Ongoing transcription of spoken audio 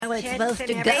how it's tents supposed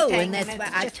to and go, everything, and that's and why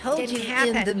it I just told you didn't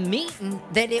in happen. the meeting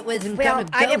that it wasn't Well, going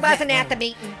to go I wasn't that at the way.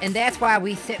 meeting. And that's why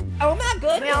we said, oh my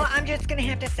goodness. Well, I'm just gonna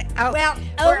have to say. Oh, Well,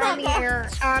 we're oh on the my air.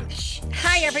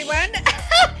 Hi, everyone.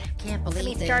 Can't believe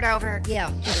Let me it. start over.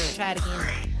 Yeah, just try it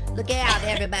again. Look out,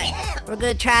 everybody. We're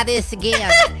going to try this again.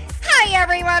 Hi,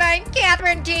 everyone. I'm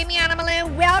Catherine Damiana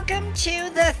Malou. Welcome to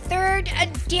the third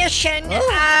edition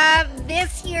of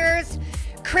this year's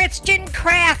Christian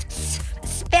Crafts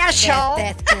special.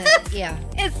 That's good, yeah.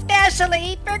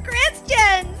 Especially for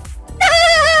Christians.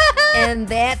 And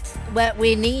that's what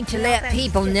we need to let that's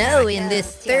people just know how it in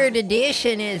this goes, yeah. third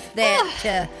edition is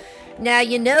that, now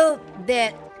you know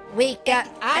that we got,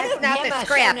 I That's don't not have the my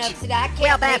script. show notes today. I can't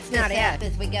Well, make that's this not up it.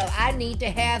 as we go. I need to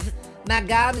have my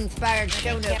God-inspired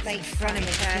show notes Kept in these front of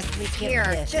me. Just look at Here,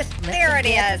 this. just Let there me it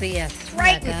get is. this. It's Oh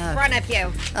right my in God. front of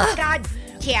you. God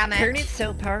damn it. Turn it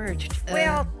so parched.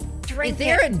 Well, Is drink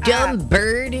there a it dumb up.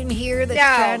 bird in here that's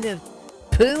No. trying to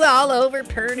poo all over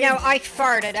Purdy? No, I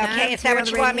farted, Time okay? Is to that on what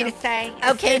the you want me radio? to say?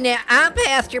 Okay, now I'm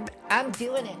Pastor. I'm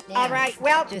doing it now. All right,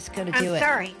 well, Just gonna I'm do it.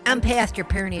 sorry. I'm Pastor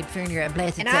Pernod Fernier of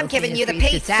Blessed And I'm Soul giving you the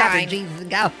Ministries, peace disciple sign. of Jesus and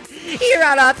God. Here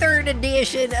on our third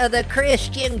edition of the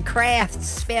Christian Crafts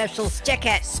Special. Stick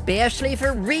it. Especially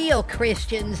for real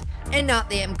Christians and not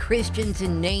them Christians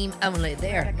in name only.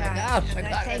 There. Oh, My God. gosh, I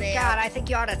got Thank it God. out. I think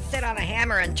you ought to sit on a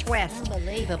hammer and twist.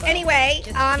 Unbelievable. Anyway,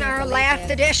 Just on can't our believe last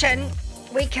that. edition,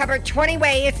 we covered 20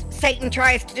 ways Satan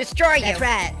tries to destroy you. That's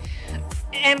right.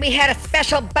 And we had a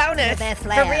special bonus. No, that's For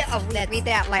last. real. Oh, That's- read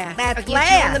that last. that's You two in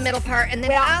last. the middle part, and then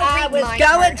Well, I'll I read was my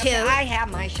going part. to. Okay, I have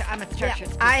my show. I'm a Yeah, church.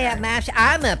 I have my.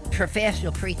 I'm a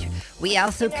professional preacher. We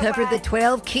also You know covered the what?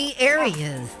 12 key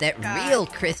areas that God. real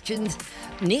Christians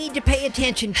need to pay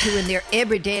attention to in their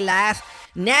everyday life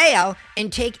now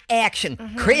and take action,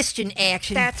 Christian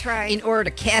action. That's right. In order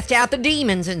to cast out the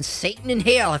demons and Satan in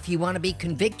hell if you want to be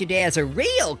convicted as a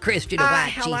real Christian of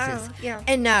white hello. Jesus Yeah.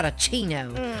 and not a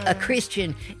Chino, a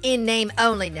Christian in name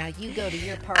only. Now you go to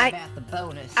your part I- about the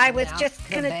bonus. I and was I'll just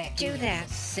come gonna back do in that.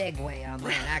 Segue on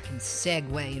that. I can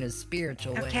segue in a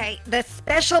spiritual way. Okay, the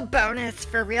special bonus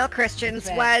for real Christians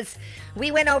Right. was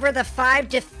we went over the 5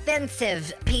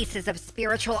 defensive pieces of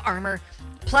spiritual armor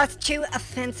plus 2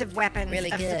 offensive weapons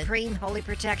Really of good. supreme holy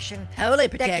protection. Holy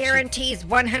That protection. guarantees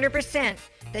 100%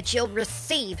 that you'll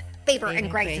receive favor and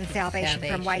grace and grace and salvation from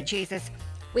salvation. white Jesus.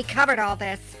 We covered all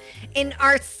this in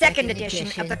our second edition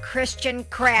edition. of the Christian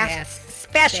Crafts Yes.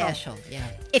 Special. Yeah.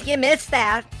 If you missed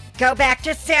that, go back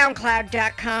to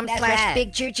soundcloud.com That's slash right.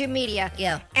 Big Juju Media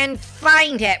Yeah. and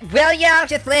find it, will ya?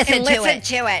 Just listen and to listen it.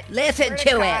 to it. Listen Swear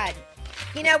to it. God.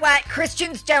 You know what?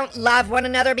 Christians don't love one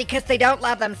another because they don't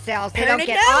love themselves. They Better don't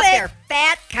get know off it. their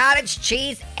fat cottage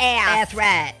cheese ass. That's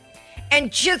right.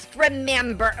 And just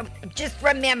remember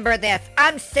this.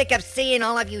 I'm sick of seeing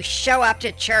all of you show up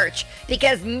to church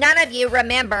because none of you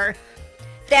remember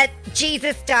that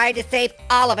Jesus died to save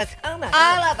all of us. Oh my all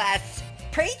God. of us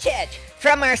Preach it.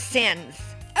 from our sins.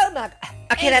 Oh my God.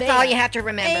 Okay, that's Amen. all you have to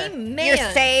remember. Amen. You're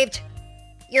saved.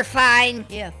 You're fine.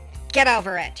 Yeah. Get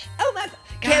over it. Oh my God.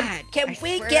 God, Can I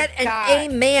we swear get to an God.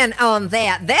 amen on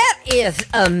that? That is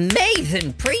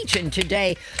amazing preaching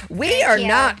today. We Thank are you.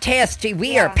 not testy.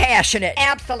 We Yeah. are passionate.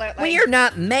 Absolutely. We are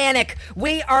not manic.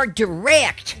 We are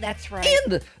direct. That's right.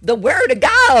 In the Word of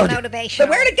God. Motivational. The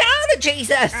Word of God of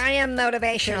Jesus. I am So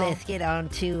motivational. let's get on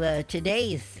to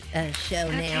today's show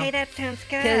now. Okay, that sounds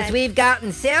Because good. we've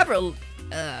gotten several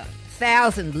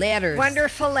thousand letters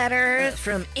Wonderful letters.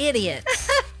 from idiots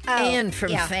Oh, and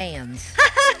from yeah. fans.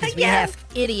 'Cause we Yes. have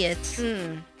idiots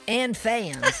and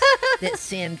fans that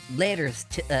send letters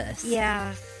to us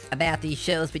Yes. about these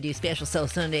shows. We do Special Soul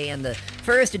Sunday and the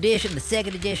first edition, the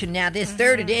second edition. Now this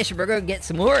third edition, we're going to get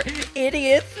some more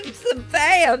idiots and some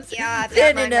fans Yeah, I've got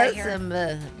sending mine right us here.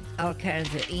 some all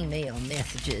kinds of email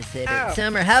messages that are, Oh,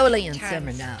 some are holy and some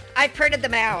are Tons. not. I printed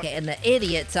them out. Okay, and the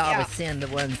idiots always Yeah. send the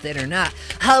ones that are not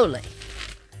holy.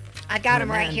 I got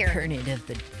them right I'm here. Pernod of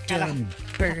the Got 'em. dumb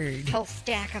bird. Whole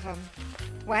stack of them.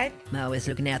 What? I'm always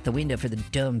looking out the window for the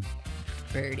dumb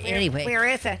bird. Anyway, Where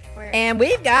is it? Where? and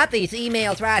we've got these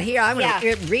emails right here. I'm going to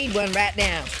Yeah. read one right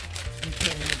now. Okay,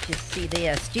 let me just see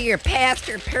this. Dear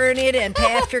Pastor Pernod and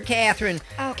Pastor Catherine,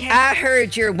 Okay. I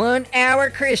heard your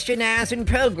 1-hour Christianizing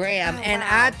program, Oh, and wow.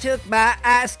 I took my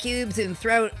ice cubes and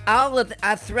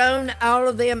I've thrown all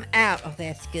of them out. Oh,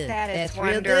 that's good. That is that's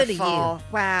wonderful. real good of you.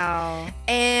 Wow.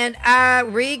 And I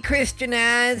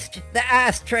re-Christianized the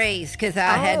ice trays because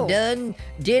I Oh.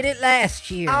 did it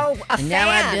last year. Oh, a and now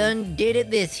I fan. did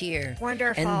it this year.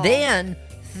 Wonderful. And then,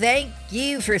 thank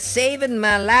you for saving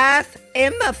my life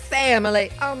and my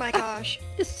family. Oh my gosh.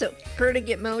 It's so pretty to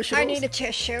get emotional. I need a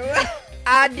tissue.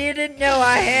 I didn't know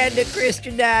I had to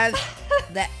Christianize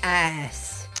the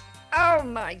ice. Oh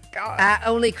my God. I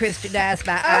only Christianized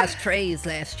my ice trays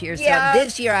last year, so Yeah.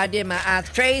 this year I did my ice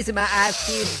trays and my ice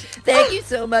cubes. Thank you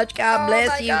so much. God Oh bless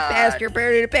my you, God. Pastor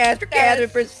Bernard and Pastor Catherine,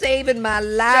 is for saving my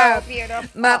life,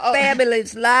 beautiful. my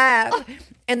family's life,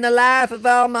 and the life of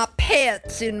all my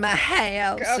pets in my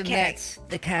house. And Okay. that's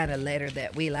the kind of letter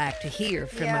that we like to hear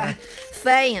from Yeah. our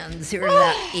fans who are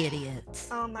not idiots.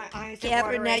 Oh, my eyes are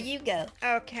Catherine, now watering. you go.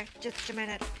 Okay, just a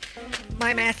minute.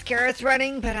 My mascara's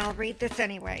running, but I'll read this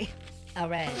anyway. All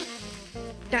right.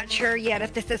 Not sure yet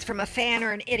if this is from a fan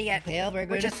or an idiot. Well, we're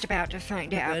gonna- just about to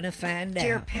find We're out. going to find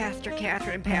Dear out. Pastor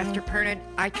Catherine and Pastor Pernod,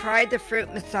 I tried the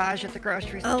fruit massage at the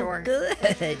grocery Oh, store.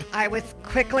 good. I was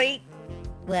quickly,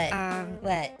 What?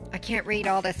 I can't read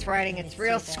all this writing. It's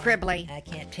real scribbly. I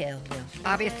can't tell. Well,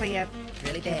 Obviously,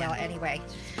 really okay, bad. well, anyway,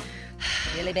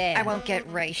 really bad. I won't get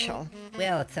racial.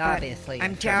 Well, it's but obviously.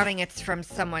 I'm doubting it's from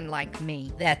someone like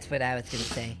me. That's what I was going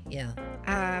to say. Yeah.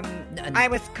 I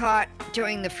was caught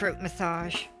doing the fruit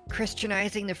massage,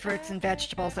 Christianizing the fruits and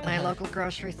vegetables at my local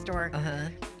grocery store. Uh-huh.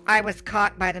 I was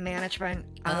caught by the management,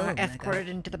 Oh, my escorted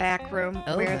into the back room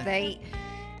where my- they,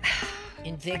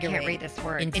 Invigorate. I can't read this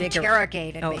word, Invigorate.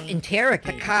 interrogated Oh, me. The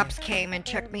interrogate. cops came and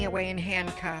took me away in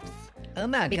handcuffs Oh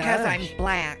my because gosh. I'm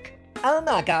black. Oh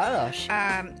my gosh.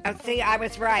 Oh, see, I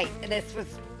was right.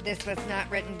 This was not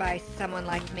written by someone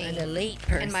like An me elite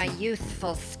person. in my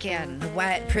youthful skin. A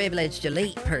white privileged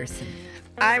elite person.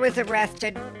 I was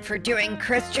arrested for doing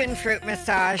Christian fruit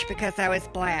massage because I was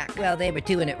black. Well, they were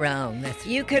doing it wrong. That's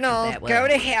You can all that go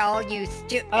was. to hell, you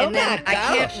Oh and then my I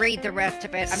can't gosh. read the rest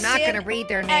of it. I'm not Sit going to read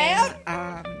their name.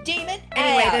 out. Demon.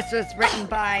 Anyway, out. this was written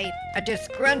by a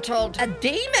disgruntled a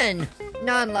demon.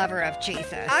 non-lover of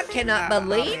Jesus. I cannot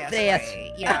believe this.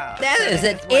 obviously. Yeah, That so is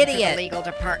this an went to the idiot. legal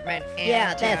department. And,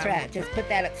 Yeah, that's right. Just put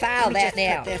that. File Let me that just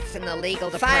now. put this in the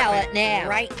legal File department it now.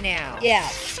 right now. Yeah.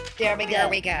 There we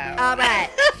go. All right.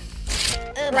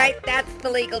 Right, that's the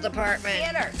legal department.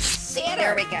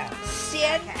 There we go.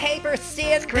 Sin paper.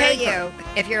 Sin Screw paper. you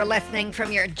if you're listening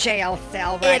from your jail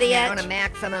cell right Idiot. now in a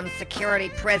maximum security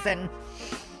prison.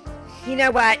 You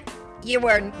know what? You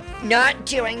were not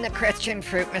doing the Christian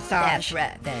fruit massage. That's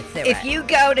right. That's it. If you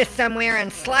go to somewhere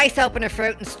and slice open a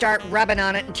fruit and start rubbing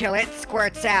on it until it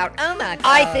squirts out, Oh my gosh.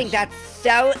 I think that's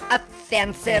so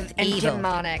offensive That's and evil.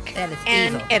 demonic. That is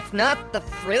and evil. it's not the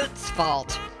fruit's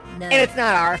fault. No. And it's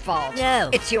not our fault. No.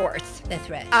 It's yours. That's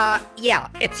right. Yeah,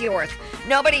 it's yours.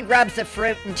 Nobody rubs a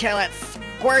fruit until it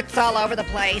squirts all over the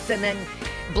place and then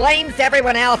blames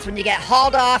everyone else when you get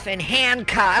hauled off in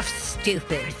handcuffs.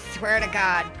 Stupid. Swear to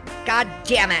God. God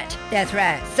damn it. That's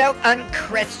right. So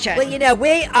unchristian. Well, you know,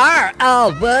 we are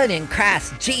all one in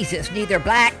Christ Jesus, neither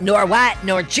black nor white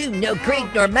nor Jew, no Greek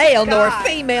nor male nor God.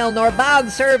 female nor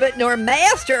bondservant nor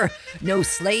master, no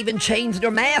slave in chains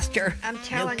nor master, I'm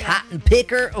telling no you. cotton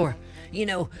picker or, you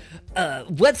know,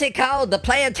 what's it called? The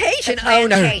plantation owner.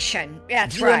 Plantation.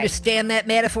 That's Do you right. understand that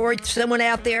metaphor? Someone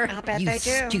out there? I'll bet you they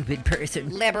do. stupid person.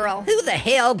 Liberal. Who the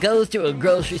hell goes to a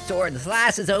grocery store and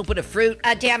slices open a fruit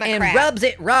A Democrat. and rubs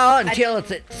it raw until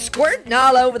it's squirting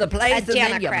all over the place, and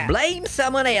then you Democrat. blame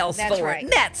someone else That's for right. it?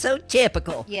 And that's so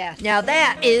typical. Yes. Now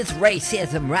that is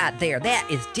racism right there. That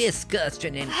is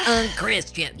disgusting and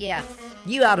unchristian. Yes.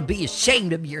 You ought to be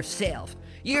ashamed of yourself.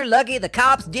 You're lucky the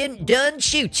cops didn't done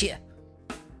shoot you.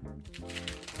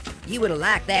 You would have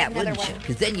liked that, Get another wouldn't you? one.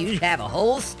 Because then you'd have a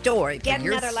whole story Get from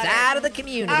your another letter. side of the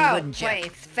community, Oh, wouldn't you?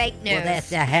 please. Fake news. Well,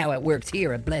 that's not how it works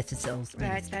here at Blessed Souls.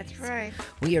 Right, that's right.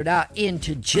 We are not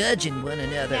into judging one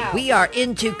another. No. We are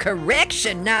into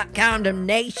correction, not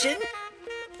condemnation.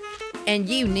 And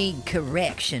you need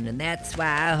correction, and that's why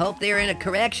I hope they're in a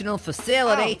correctional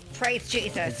facility. Oh, praise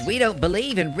Jesus. We don't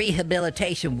believe in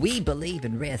rehabilitation. We believe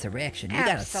in resurrection. You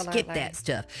gotta skip Absolutely. that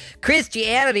stuff.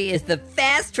 Christianity is the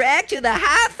fast track to the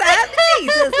high five to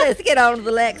Jesus. Let's get on to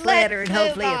the next letter, and move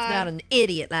hopefully it's on. not an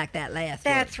idiot like that last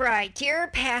one. That's right. Dear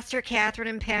Pastor Catherine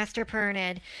and Pastor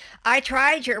Pernod, I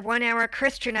tried your 1-hour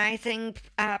Christianizing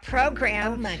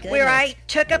program Oh, my where I goodness.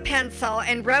 took a pencil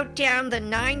and wrote down the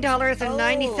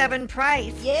 $9.97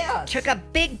 price. Yes. Took a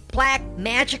big black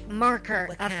magic marker,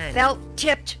 What a kind?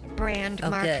 felt-tipped brand Oh,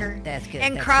 good. marker. That's good.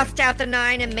 And That's crossed out the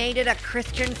 9 and made it a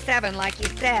Christian 7, like you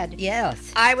said.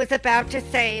 Yes. I was about to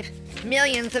save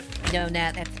millions of... No,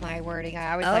 not That's my wording.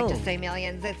 I always like Oh. to say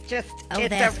millions. It's just, Oh, it's a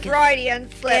that's good. Freudian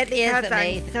slip It is because I'm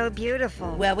amazing. so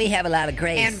beautiful. Well, we have a lot of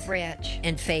grace and rich.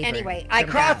 and favor. Anyway, I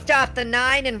from crossed God. off the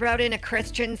 9 and wrote in a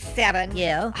Christian 7.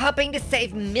 Yeah. Hoping to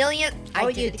save millions. Oh,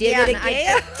 you did it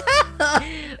again?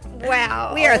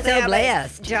 Wow. We are old so habits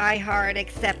blessed. Die hard,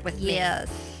 except with me. Yes.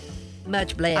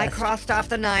 Much blessed. I crossed off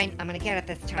the 9. I'm going to get it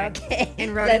this time. Okay,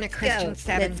 Enrolled in a let's Christian go.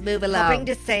 7. Let's move along. Hoping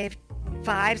to save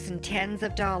 $5s and $10s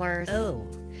of dollars. Oh,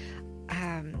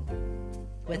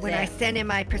 what's When that? I send in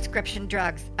my prescription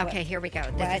drugs. Okay, here we go.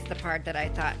 This What? is the part that I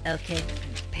thought. Okay.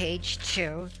 Page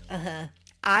 2. Uh-huh.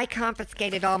 I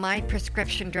confiscated all my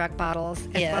prescription drug bottles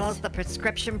as Yes. well as the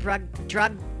prescription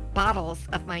drug bottles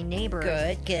of my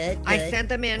neighbors. Good. I sent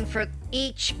them in for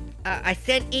each. I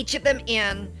sent each of them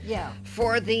in Yeah.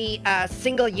 for the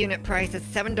single unit price of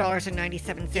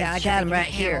 $7.97. Yeah, I got 'em shipping and right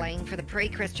here. handling for the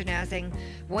pre-Christianizing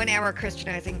 1-hour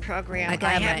Christianizing program. I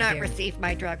got 'em have right not here. received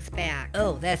my drugs back.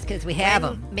 Oh, that's because we have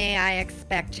When them. may I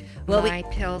expect Well, my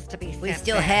pills to be sent we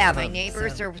still back? have My 'em,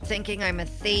 neighbors so- are thinking I'm a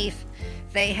thief.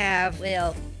 They have.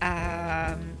 Well,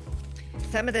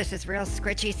 Some of this is real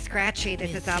scratchy.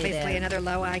 This Let's is obviously see that. another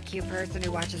low IQ person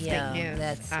who watches Yeah, fake news.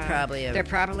 that's probably a- They're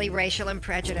probably racial and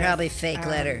prejudiced. probably fake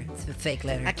letter. It's a fake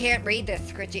letter. I can't read this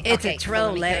scratchy. It's a okay, so troll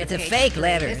let me letter. go It's to a page fake 3.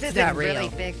 letter. This It's is not in really real.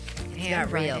 big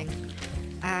not real.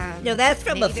 handwriting. No, that's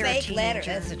from a maybe they're fake letter.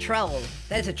 teenager. That's a troll.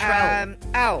 That's a troll.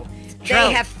 Troll. troll.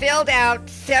 They have filled out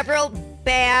several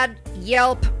bad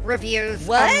Yelp reviews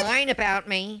What? online about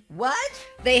me. What?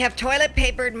 They have toilet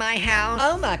papered my house.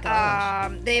 Oh my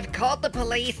gosh. They've called the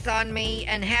police on me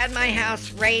and had my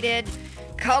house raided,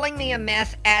 calling me a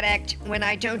meth addict when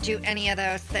I don't do any of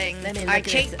those things. Let me look I at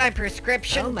take this. my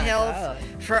prescription Oh my pills God.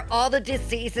 for all the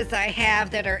diseases I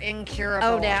have that are incurable.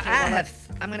 Oh, now, I have-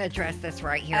 I'm going to address this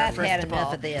right here. I've first had of enough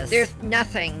all. of this. There's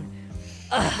nothing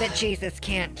that Jesus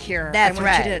can't cure. That's I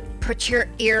want right. you to put your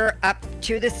ear up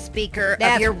to the speaker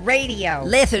That's- of your radio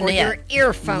Listen or to your it.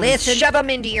 earphones. Listen- Shove them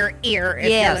into your ear if you're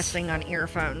Yes. listening on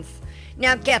earphones.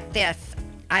 Now get this.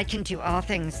 I can do all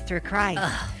things through Christ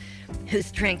who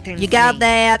strengthens You got me.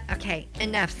 that? Okay,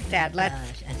 enough said. Let's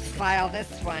Gosh, that's- file this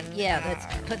one. Yeah, let's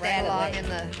put right that along away. in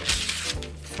the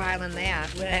filing that.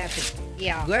 We're gonna have to.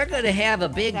 Yeah. We're gonna have a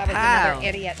big That was pile. another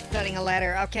idiot sending a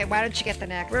letter. Okay, why don't you get the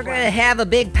next We're one? gonna have a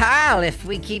big pile if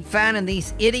we keep finding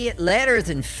these idiot letters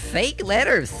and fake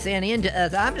letters sent in to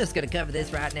us. I'm just gonna cover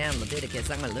this right now in Leviticus.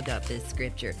 I'm gonna look up this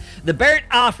scripture. The burnt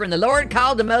offering. The Lord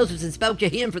called to Moses and spoke to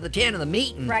him for the tent of the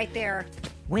meeting. Right there.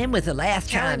 When was the last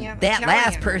Telling time you, I'm that telling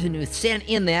last you. person who sent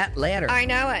in that letter? I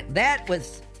know it. That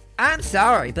was. I'm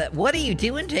sorry, but what are you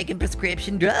doing taking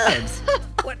prescription drugs?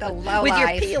 What the low With your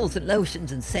life. peels and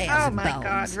lotions and salves Oh and my balms.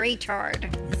 God,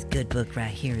 retard. This good book right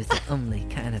here is the only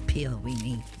kind of pill we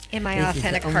need. In my This is the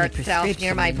authentic only heart self near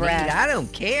prescription my we need. breast. I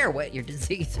don't care what your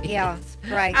disease is. Yeah,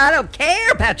 right. I don't care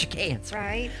about your cancer.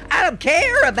 Right? I don't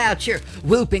care about your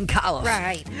whooping cough.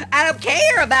 Right. I don't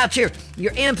care about your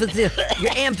emphysema.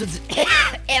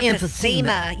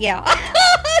 Emphysema. Yeah.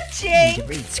 You Gee. need to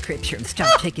read scripture and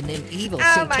stop taking them evil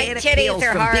Oh, my satanic titties pills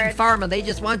are from hard. Big Pharma. They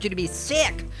just want you to be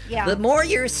sick. Yeah. The more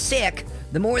you're sick,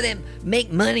 the more they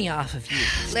make money off of you.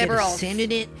 Instead of Liberals.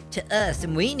 sending it to us,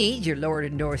 and we need your Lord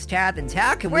endorsed tithings.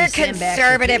 How can We're we send back the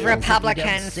conservative pills if you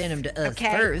Republicans, don't send them to us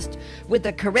okay? first with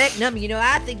the correct number? You know,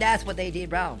 I think that's what they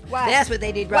did wrong. What? That's what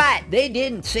they did wrong. What? They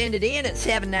didn't send it in at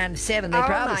 $7.97. They Oh,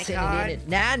 probably my sent God. it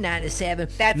in at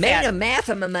 $9.97. That's made it. a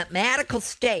mathematical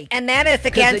stake. And that is 'Cause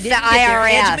against they the didn't get their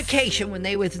IRS. education when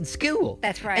they was in school.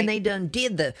 That's right. And they done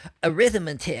did the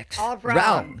arithmetics All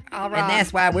wrong. All wrong. And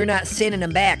that's why we're not sending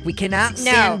them back. We cannot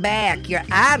No. send back your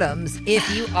items if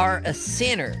you are a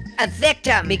sinner. A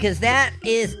victim. Because that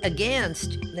is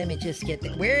against, let me just get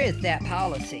that. Where is that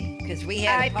policy? Because we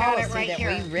had I've a got it policy right that here.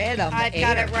 we read on the I've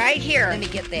got air. it right here. Let me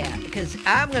get that. Because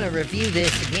I'm going to review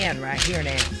this again right here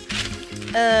now.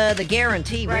 The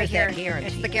guarantee. right Where's here. that guarantee?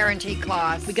 It's the guarantee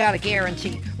clause. We got a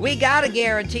guarantee. We got a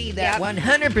guarantee that Yep.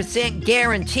 100%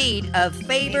 guaranteed of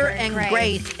favor and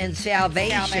grace and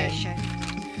salvation,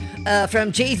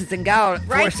 from Jesus and God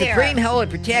Right for there. supreme holy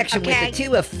protection Okay. with the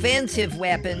 2 offensive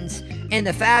weapons and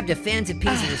the 5 defensive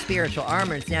pieces of spiritual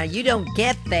armors. Now, you don't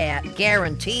get that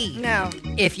guarantee No.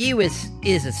 if you is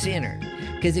a sinner.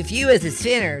 Because if you is a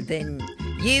sinner, then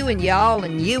you and y'all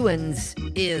and youans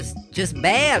is just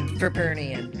bad for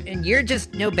Pernian. And you're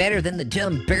just no better than the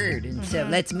dumb bird. And so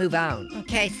let's move on.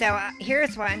 Okay, so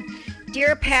here's one.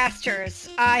 Dear pastors,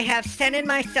 I have sent in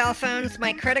my cell phones,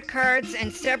 my credit cards,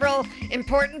 and several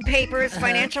important papers,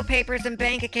 financial papers, and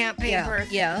bank account Yeah, papers.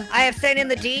 yeah. I have sent in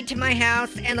the deed to my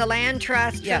house and the land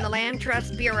trust Yeah. from the Land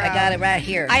Trust Bureau. I got it right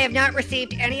here. I have not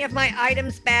received any of my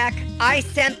items back. I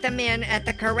sent them in at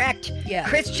the correct Yeah.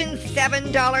 Christian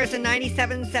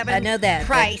 $7.97 I know that, but-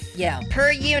 price yeah.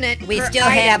 per unit. We per still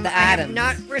have item. the I have items.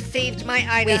 not received my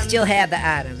We items. still have the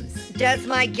items. Does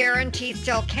my guarantee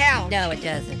still count? No, it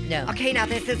doesn't. No. Okay, now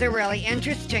this is a really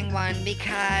interesting one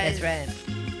because That's right.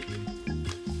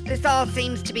 this all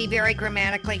seems to be very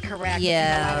grammatically correct. in the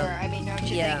Yeah. letter. I mean, no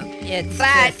don't you Yeah, think? it's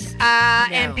But, just-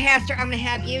 and no. Pastor, I'm going to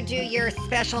have you do your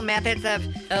special methods of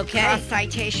Okay.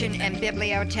 cross-citation and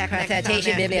bibliotechnics.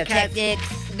 Cross-citation, on this, because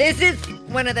bibliotechnics. This is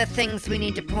one of the things we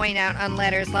need to point out on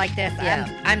letters like this. Yeah.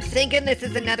 I'm thinking this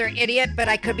is another idiot, but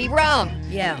I could be wrong.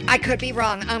 Yeah. I could be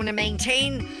wrong. I'm going to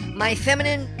maintain my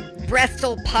feminine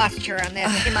breastal posture on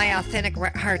this in my authentic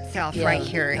heart self Yeah, right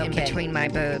here in okay. between my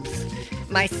boobs.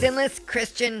 My sinless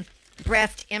Christian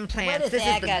breast implants. What does This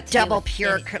that is the got to do Double with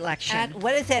Pure anything? collection.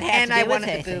 What does that have And to do I with wanted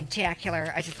the anything?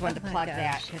 boobtacular. I just wanted to Oh my plug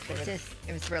that gosh. because It's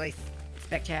it was really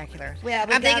spectacular. Well,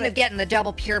 we I'm thinking gotta- of getting the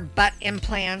Double Pure butt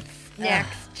implants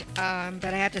next, but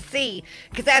I have to see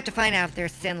because I have to find out if they're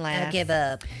sinless. I give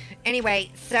up. Anyway,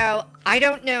 so I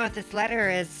don't know if this letter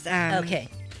is Okay.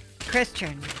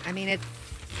 Christian. I mean,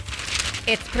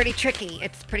 it's pretty tricky.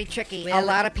 It's pretty tricky. Well, a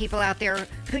lot of people out there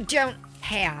who don't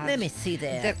have Let me see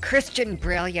that. the Christian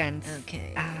brilliance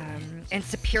Okay. and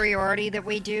superiority that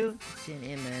we do.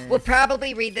 Cinema. We'll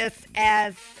probably read this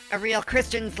as a real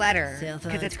Christian's letter Cell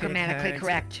because phones, it's credit grammatically cards,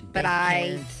 correct. But bank I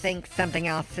accounts, think something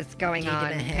else is going Deed to on,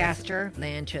 the house, Pastor.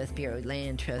 Land Trust Bureau,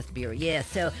 Land Trust Bureau. Yeah,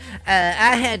 so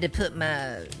I had to put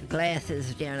my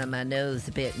glasses down on my nose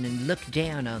a bit and look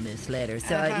down on this letter.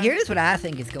 So here's what I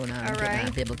think is going on All with my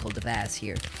right. biblical device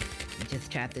here. I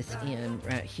just type this in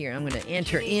right here. I'm going to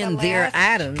enter need in the their last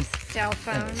items. Cell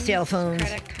phones, Cell phones,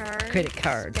 credit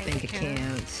cards, bank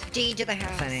accounts, deed to the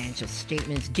house. financial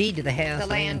statements, deed to the house, The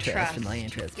land trust. from the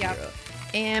Land Trust Yep. Bureau.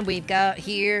 And we've got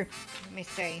here Let me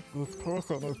see. This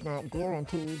person is not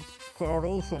guaranteed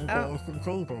salvation Oh. based in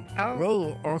favor. Oh.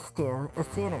 They are still a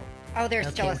sinner. Oh, there's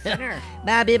still a Okay. sinner.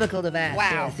 my biblical device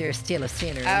Wow. says they're still a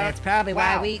sinner. And Oh, that's probably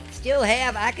why wow. we still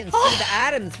have, I can see the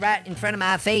items right in front of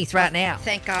my face right now.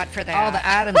 Thank God for that. All the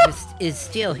items is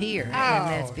still here. Oh. And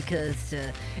that's because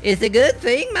it's a good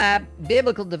thing my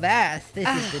biblical device, this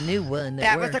is the new one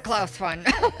that was works, a close one.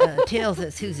 tells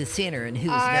us who's a sinner and who's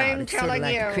I'm not. It's sort of telling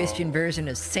like you. a Christian version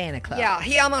of Santa Claus. yeah,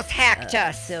 he almost hacked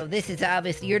us. So this is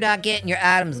obviously, you're not getting your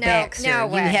items No, back, sir. no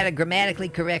You way. had a grammatically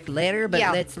correct letter, but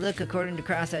Yeah. let's look according to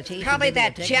cross-citation. Probably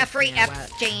that bibliotechnics Jeffrey now,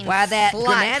 Epstein Why that slut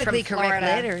grammatically from correct Florida.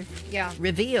 letter Yeah.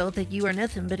 revealed that you are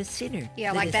nothing but a sinner. Yeah,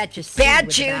 Let like us that just see bad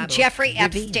what the Jew Bible Jeffrey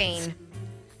reveals. Epstein.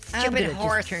 I'm Stupid gonna just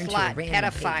horse turn to a slut,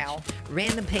 random pedophile.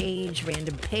 page.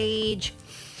 Random page.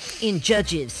 In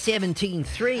Judges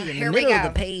 17:3, in the Here we middle of go.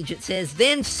 the page, it says,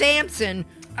 Then Samson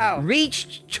Oh.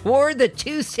 reached toward the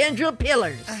two central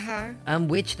pillars Uh-huh. on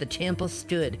which the temple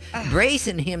stood,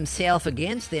 bracing himself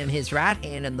against them, his right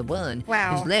hand on the one,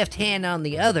 Wow. his left hand on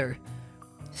the other.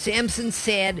 Samson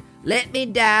said, Let me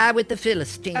die with the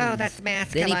Philistines. Oh, that's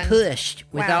masculine. Then he pushed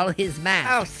with Wow. all his might.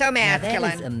 Oh, so Now, that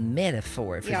masculine. is a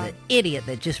metaphor for Yeah. the idiot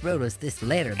that just wrote us this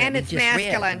letter that And we it's just read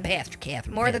masculine. from Pastor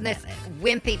Catherine. More read than this about that.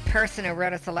 wimpy person who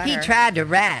wrote us a letter. He tried to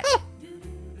write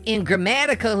in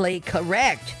grammatically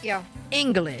correct Yeah. Let me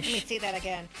English, see that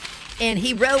again. and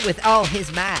he wrote with all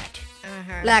his might.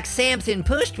 Uh-huh. Like Samson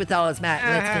pushed with all his might.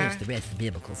 Let's Uh-huh. finish the rest of the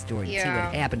biblical story and see Yeah.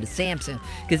 what happened to Samson.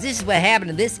 Because this is what happened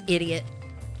to this idiot.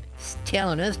 He's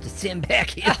telling us to send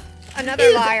back his, Another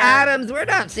his liar. items. We're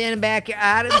not sending back your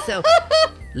items, so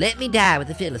let me die with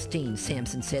the Philistines,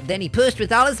 Samson said. Then he pushed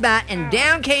with all his might, and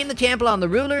down came the temple on the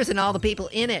rulers and all the people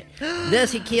in it.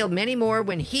 Thus he killed many more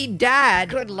when he died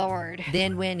Good Lord.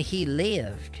 than when he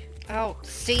lived. Oh,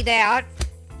 see that?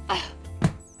 Oh,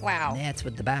 wow. That's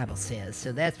what the Bible says.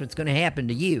 So that's what's going to happen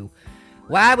to you.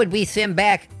 Why would we send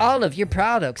back all of your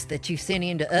products that you sent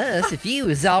in to us if you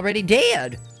was already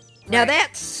dead? Now Right.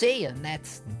 that's sin.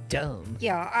 That's dumb.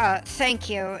 Yeah, thank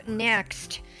you.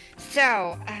 Next.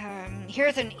 So,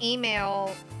 here's an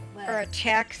email or a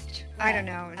text. I don't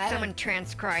know. I Someone don't-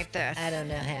 transcribed this. I don't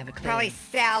know. Have a clue. Probably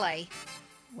Sally.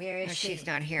 Where is No, she? she's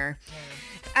not here.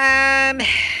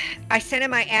 I sent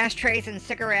in my ashtrays and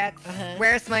cigarettes. Uh-huh.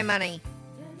 Where's my money?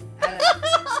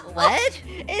 What?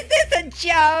 Is this a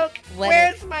joke? What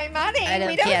Where's my money? I don't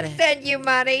we don't get it. send you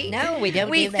money. No, we don't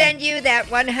We do that. send you that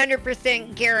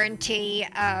 100% guarantee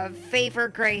of favor,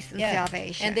 grace, and Yeah.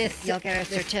 salvation. And this- you'll get a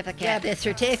this- certificate. yeah, this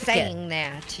certificate. saying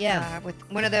that. Yeah. with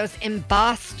one of those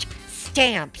embossed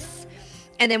stamps.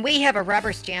 And then we have a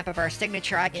rubber stamp of our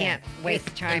signature. I can't waste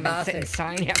With time and sit and embossers.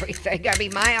 sign everything. I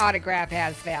mean, my autograph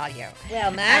has value. Well,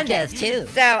 mine Okay. does too.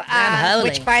 So, I'm holy.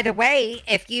 which, by the way,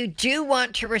 if you do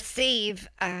want to receive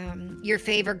your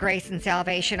favor, grace, and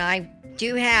salvation, I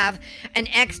do have an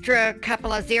extra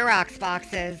couple of Xerox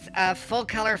boxes of full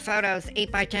color photos,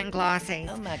 8x10 glossies.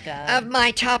 Oh my God. Of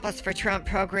my Topless for Trump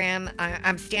program.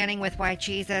 I'm standing with White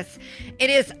Jesus.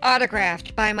 It is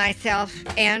autographed by myself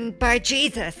and by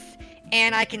Jesus.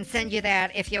 and I can send you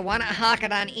that. If you want to hawk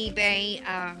it on eBay,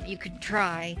 you could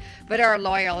try. But our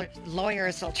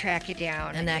lawyers will track you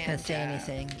down. I'm not going to say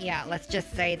anything. Yeah, let's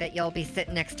just say that you'll be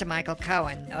sitting next to Michael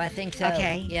Cohen. Oh, I think so.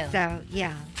 Okay. Yeah. So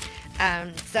yeah.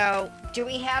 So do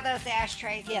we have those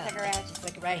ashtrays and cigarettes? Just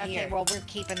like right here. Okay. Well, we're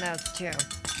keeping those too.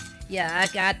 Yeah, I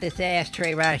got this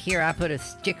ashtray right here. I put a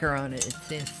sticker on it. It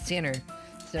says Sinner.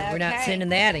 So we're not Okay. sending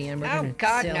that in. We're going to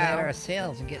God, sell that no.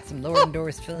 ourselves and get some Lord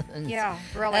endorsed funds. Yeah,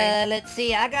 really. Let's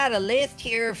see. I got a list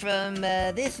here from.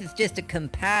 This is just a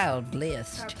compiled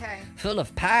list. Okay. Full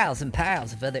of piles and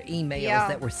piles of other emails Yeah.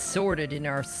 that were sorted in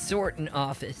our sorting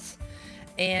office.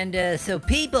 And so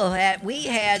we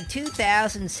had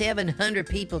 2,700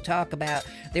 people talk about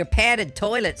their padded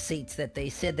toilet seats that they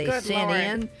said they Good sent Lord.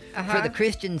 in Uh-huh. for the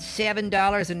Christian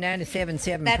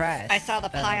 $7.97 price. I saw the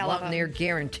pile of wanting them. their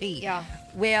guarantee. Yeah.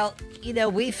 Well,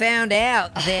 we found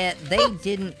out that they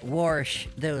didn't wash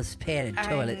those padded I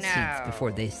toilet seats know.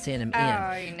 before they sent them in.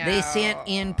 I They sent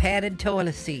in padded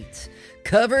toilet seats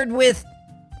covered with.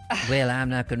 Well, I'm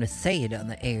not going to say it on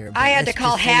the air. But I had to let's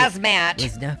call just say it hazmat.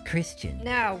 was not Christian.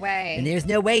 No way. And there's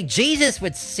no way Jesus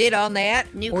would sit on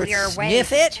that Nuclear or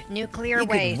sniff waste. it. Nuclear You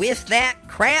waste. could whiff that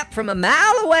crap from a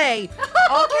mile away.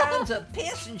 All kinds of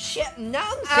piss and shit and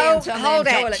nonsense on hold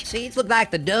them it. toilet seats. Looked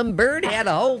like the dumb bird had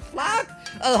a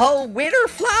whole winter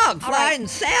flock flying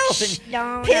south and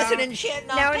No, pissing no. and shitting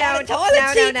No, on no, padded no, toilet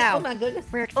no, seats. no. Oh my goodness.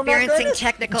 We're Oh, my experiencing goodness.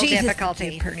 technical Jesus,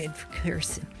 difficulties. forgive Bernard for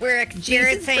cursing. We're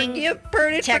experiencing Jesus, forgive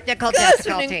Bernard technical for cussing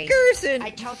difficulty. and cursing. I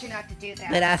told you not to do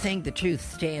that. But I think the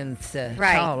truth stands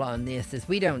Right. tall on this, is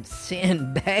we don't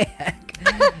send back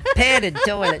padded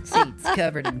toilet seats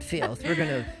covered in filth. We're going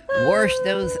to wash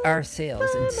those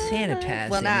ourselves and sanitize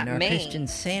Well, them not in our me. Christian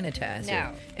sanitizer.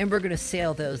 No. And we're going to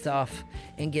sell those off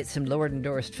and get some Lord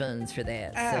endorsed funds for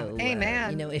that. Oh, so,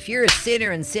 amen. if you're a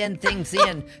sinner and send things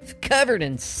in covered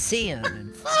in sin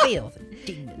and filth and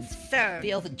demons, So-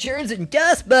 filth and germs and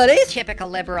dust, buddies. Typical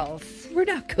liberals. We're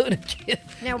not going to get.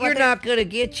 No, well, you're they- not going to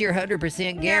get your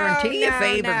 100% guarantee of no,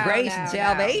 favor, no, grace, no, and no.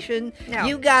 salvation. No.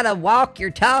 You got to walk your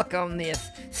talk on this.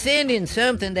 Send in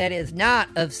something that is not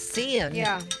of sin.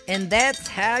 Yeah. And that's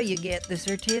how you get the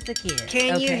certificate.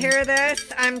 Can you Okay? hear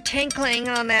this? I'm tinkling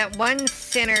on that one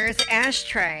sinner's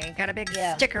ashtray. Got a big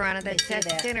Yeah. sticker on it that I see says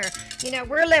that. sinner.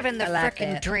 We're living the I like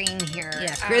frickin' that. dream here.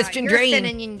 Yeah, Christian you're dream.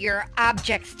 sending in your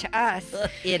objects to us.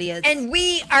 Idiots. And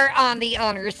we are on the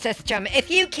honor system.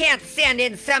 If you can't send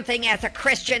in something as a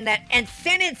Christian and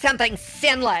send in something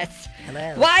sinless,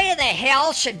 Hello. why in the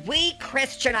hell should we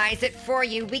Christianize it for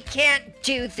you? We can't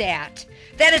do that.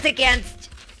 That is against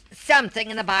something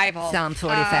in the Bible. Psalm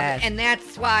 45. And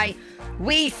that's why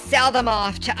we sell them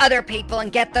off to other people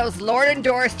and get those Lord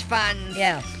endorsed funds.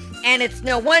 Yeah. And it's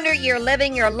no wonder you're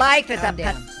living your life as Calm a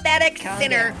down. pathetic Calm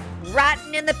sinner,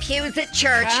 rotting in the pews at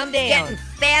church, Calm down. getting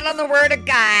fat on the Word of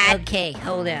God, Okay,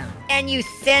 hold on. and you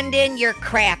send in your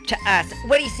crap to us.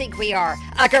 What do you think we are?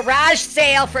 A garage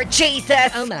sale for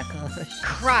Jesus? Oh my gosh.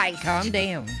 Christ. Calm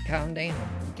down. Calm down.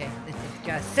 Okay, this is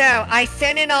just. So I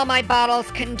sent in all my bottles,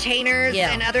 containers,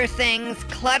 Yeah. and other things,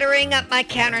 cluttering up my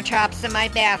countertops in my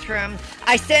bathroom.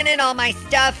 I sent in all my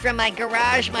stuff from my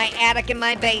garage, my attic, and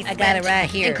my basement. I got it right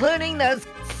here. Including those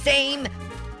same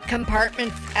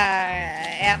compartments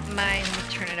at my, let me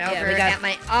turn it over, we got- at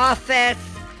my office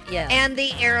Yeah. and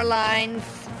the airlines.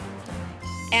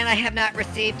 And I have not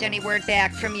received any word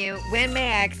back from you. When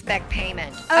may I expect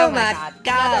payment? Oh my God.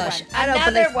 gosh, I don't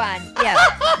Another believe- one. Yeah.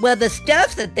 Well, the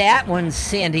stuff that one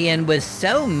sent in was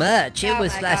so much. It Oh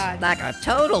was my God. like a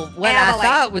total, what Avalanche. I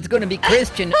thought was going to be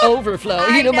Christian overflow.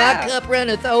 I You know, my know. cup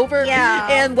runneth over. Yeah.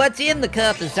 And what's in the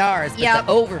cup is ours, but Yep.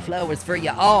 the overflow is for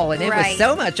you all. And it Right. was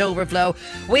so much overflow,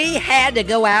 we had to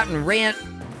go out and rent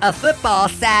a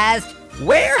football-sized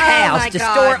warehouse Oh my to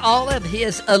God. store all of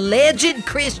his alleged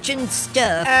Christian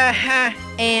stuff. Uh-huh.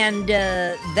 And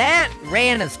that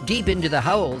ran us deep into the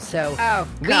hole. So Oh,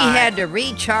 we God. had to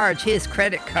recharge his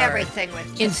credit card Everything was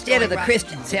just instead of the going wrong.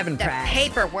 Christian 7 The price.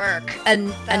 paperwork. A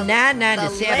the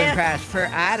 $9.97 list. price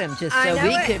per item, just I so know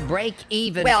we it. could break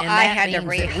even. Well, and I that had to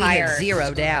means that we rehire had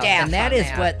zeroed out, staff and that on is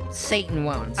that. what Satan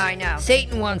wants. I know.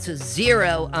 Satan wants a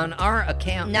zero on our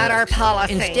account, Not our books,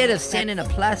 policy. Instead of sending a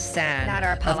plus sign not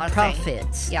our of policy.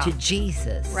 profits Yeah. to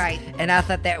Jesus. Right. And I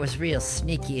thought that was real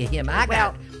sneaky of him. I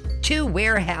Well- got 2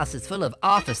 warehouses full of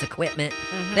office equipment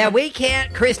Mm-hmm. that we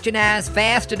can't Christianize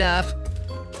fast enough.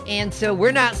 And so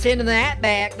we're not sending that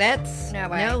back. That's No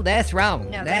way. that's wrong.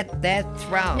 No, that's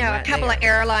wrong. No, right a couple there. of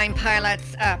airline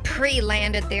pilots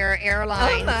pre-landed their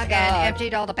airlines Oh, my and God.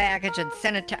 emptied all the baggage and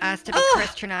sent it to us to be Oh.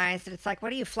 Christianized. And it's like,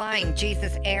 what are you flying,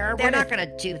 Jesus Air? That We're not is- going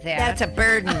to do that. That's a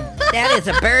burden. That is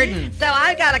a burden. So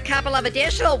I've got a couple of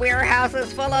additional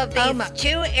warehouses full of these Oh, my-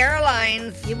 2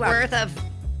 airlines You are- worth of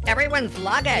everyone's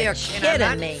luggage. You're and I'm kidding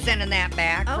not me. sending that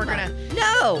back. Oh We're my- going to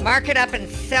No. mark it up and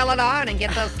sell it on and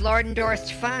get those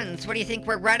Lord-endorsed funds. What do you think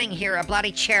we're running here? A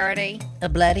bloody charity? A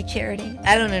bloody charity?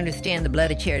 I don't understand the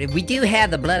bloody charity. We do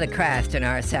have the blood of Christ on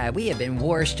our side. We have been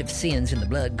washed of sins in the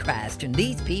blood of Christ. And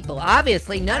these people,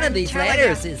 obviously, none I'm of these telling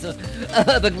letters you. is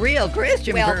of a real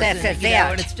Christian Well, person. this is you know,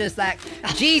 it. and it's just like,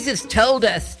 Jesus told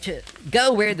us to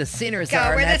go where the sinners Go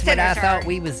are. where And the that's what I sinners thought are.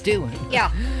 we was doing. Yeah.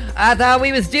 I thought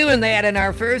we was doing that in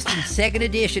our first and second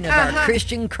edition of our Uh-huh.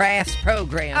 Christian Crafts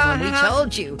program when we Uh-huh.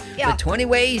 told you Yeah. the 20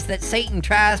 ways that Satan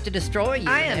tries to destroy you.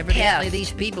 I And am evidently pissed.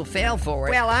 these people fell for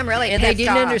it. Well, I'm really And they pissed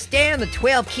didn't off. understand the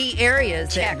 12 key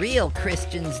areas Check. that real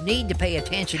Christians need to pay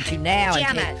attention to now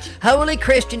Damn and take it. holy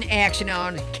Christian action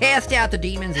on, cast out the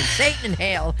demons and Satan in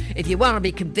hell if you want to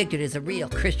be convicted as a real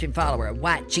Christian follower of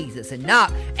white Jesus and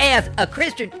not as a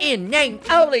Christian in name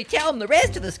only. Tell them the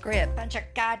rest of the script. Bunch of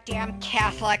goddamn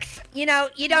Catholics. You know,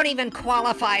 you don't even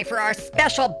qualify for our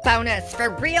special bonus for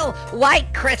real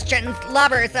white Christians,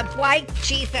 lovers of white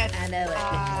Jesus. I know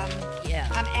it. Yeah.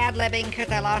 I'm ad-libbing because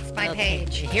I lost my Okay,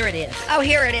 page. here it is. Oh,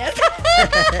 here it is.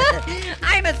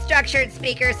 I'm a structured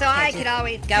speaker, so I could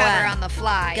always go cover on. on the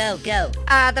fly. Go, go.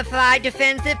 The 5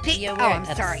 defensive pieces. You Oh, were I'm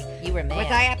sorry. You were mad. Was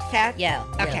I upset? Yeah.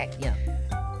 Okay. Yeah.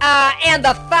 And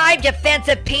the 5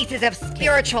 defensive pieces of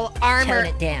spiritual armor.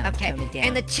 Tone it down, Okay. tone it down.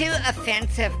 And the 2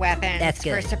 offensive weapons That's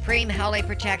good. for supreme holy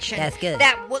protection. That's good.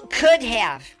 That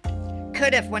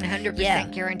could have 100% Yeah.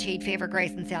 guaranteed favor,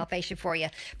 grace, and salvation for you.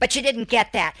 But you didn't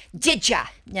get that, did ya?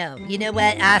 No, you know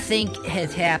what I think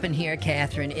has happened here,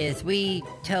 Catherine, is we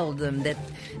told them that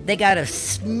they gotta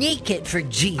sneak it for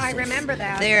Jesus. I remember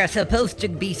that. They're supposed to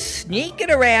be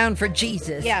sneaking around for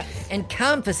Jesus. Yes. And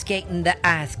confiscating the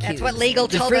ice cubes. That's what legal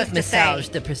the told fruit us to massage,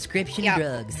 say. the prescription Yeah.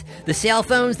 drugs, the cell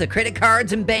phones, the credit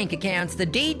cards and bank accounts, the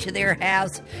deed to their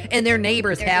house and their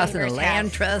neighbor's Their house and neighbor's the land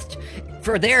house. trust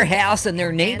for their house and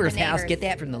their neighbor's house. neighbors. Get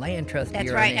that from the land trust That's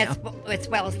bureau right. now. As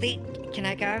well as the. Can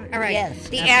I go? All right. Yes,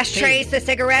 The please. ashtrays, the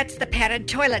cigarettes, the padded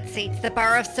toilet seats, the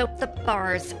bar of soap, the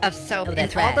bars of soap, Oh,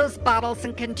 that's and all right. those bottles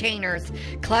and containers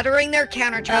cluttering their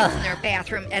countertops Ugh. in their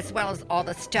bathroom, as well as all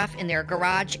the stuff in their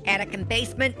garage, attic, and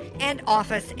basement, and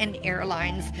office and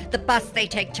airlines, the bus they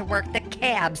take to work, the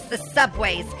cabs, the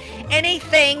subways,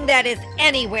 anything that is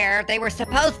anywhere. They were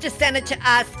supposed to send it to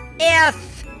us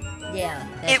if Yeah.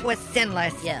 it was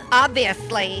sinless. Yeah.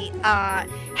 Obviously,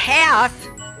 half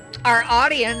our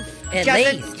audience At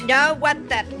doesn't least. know what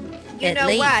the At know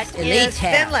least- what at is least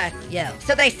half. sinless. Yeah.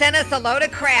 So they sent us a load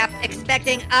of crap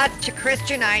expecting us to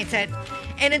Christianize it.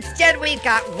 And instead we've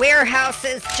got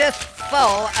warehouses just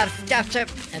full of stuff to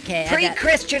Okay, I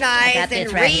pre-Christianize got and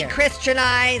this right here.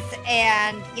 re-Christianize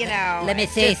and, you know, Let me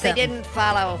it's say just they something. didn't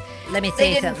follow Let me they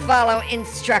say didn't something. follow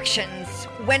instructions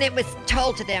when it was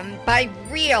told to them by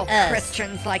real Us.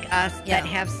 Christians like us Yeah. that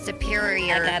have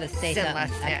superior I gotta say something.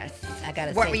 sinlessness. I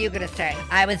gotta What say were you gonna say?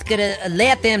 I was gonna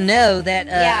let them know that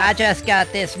Yeah. I just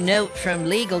got this note from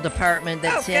legal department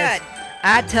that Oh, says, good.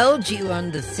 I told you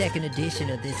on the second edition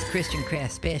of this Christian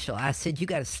Craft Special, I said you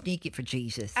gotta sneak it for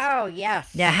Jesus. Oh yes.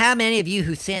 Now, how many of you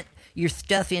who sent your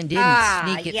stuff in didn't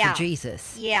sneak it yeah. for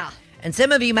Jesus? Yeah. And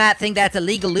some of you might think that's a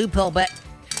legal loophole, but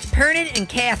Pernod and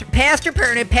Catherine, Pastor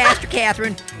Pernod, Pastor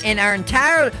Catherine, and our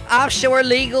entire offshore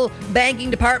legal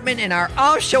banking department and our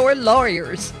offshore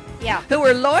lawyers, Yeah. who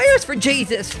are lawyers for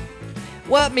Jesus,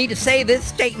 want me to say this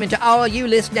statement to all of you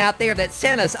listening out there that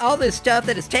sent us all this stuff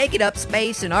that has taken up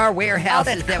space in our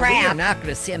warehouses this that we are crap. not going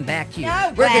to send back to you.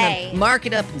 No We're way. going to mark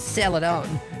it up and sell it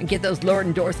on and get those Lord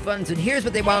endorsed funds. And here's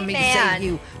what they want me to say Amen. to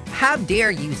you. How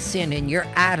dare you send in your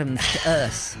items to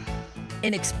us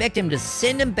and expect them to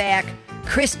send them back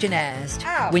Christianized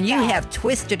Oh, when you God. have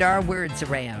twisted our words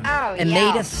around Oh, and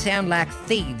yeah. made us sound like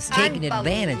thieves taking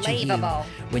advantage of you Unbelievable.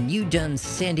 when you done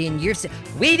send in your stuff.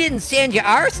 We didn't send you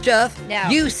our stuff. No.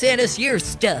 You sent us your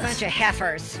stuff. Bunch of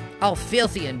heifers. All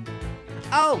filthy and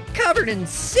all covered in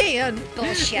sin.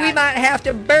 Bullshit. We might have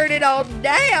to burn it all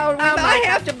down. We Oh, my might God.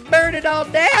 have to burn it all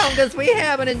down because we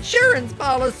have an insurance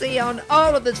policy on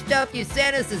all of the stuff you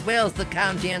sent us, as well as the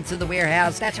contents of the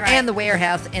warehouse. That's right. And the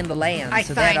warehouse and the land. I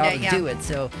so that signed ought it, to yeah. do it.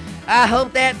 So I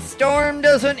hope that storm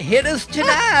doesn't hit us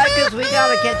tonight because we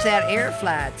got to catch that air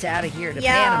flights out of here to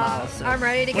Yeah, Panama. So I'm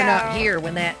ready to we're go. not here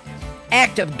when that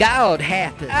act of God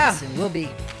happens. Oh. And we'll be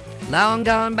long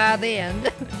gone by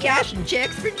then. cashing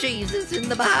checks for Jesus in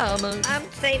the Bahamas. I'm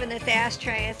saving this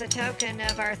ashtray as a token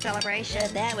of our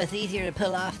celebration. That was easier to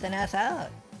pull off than I thought.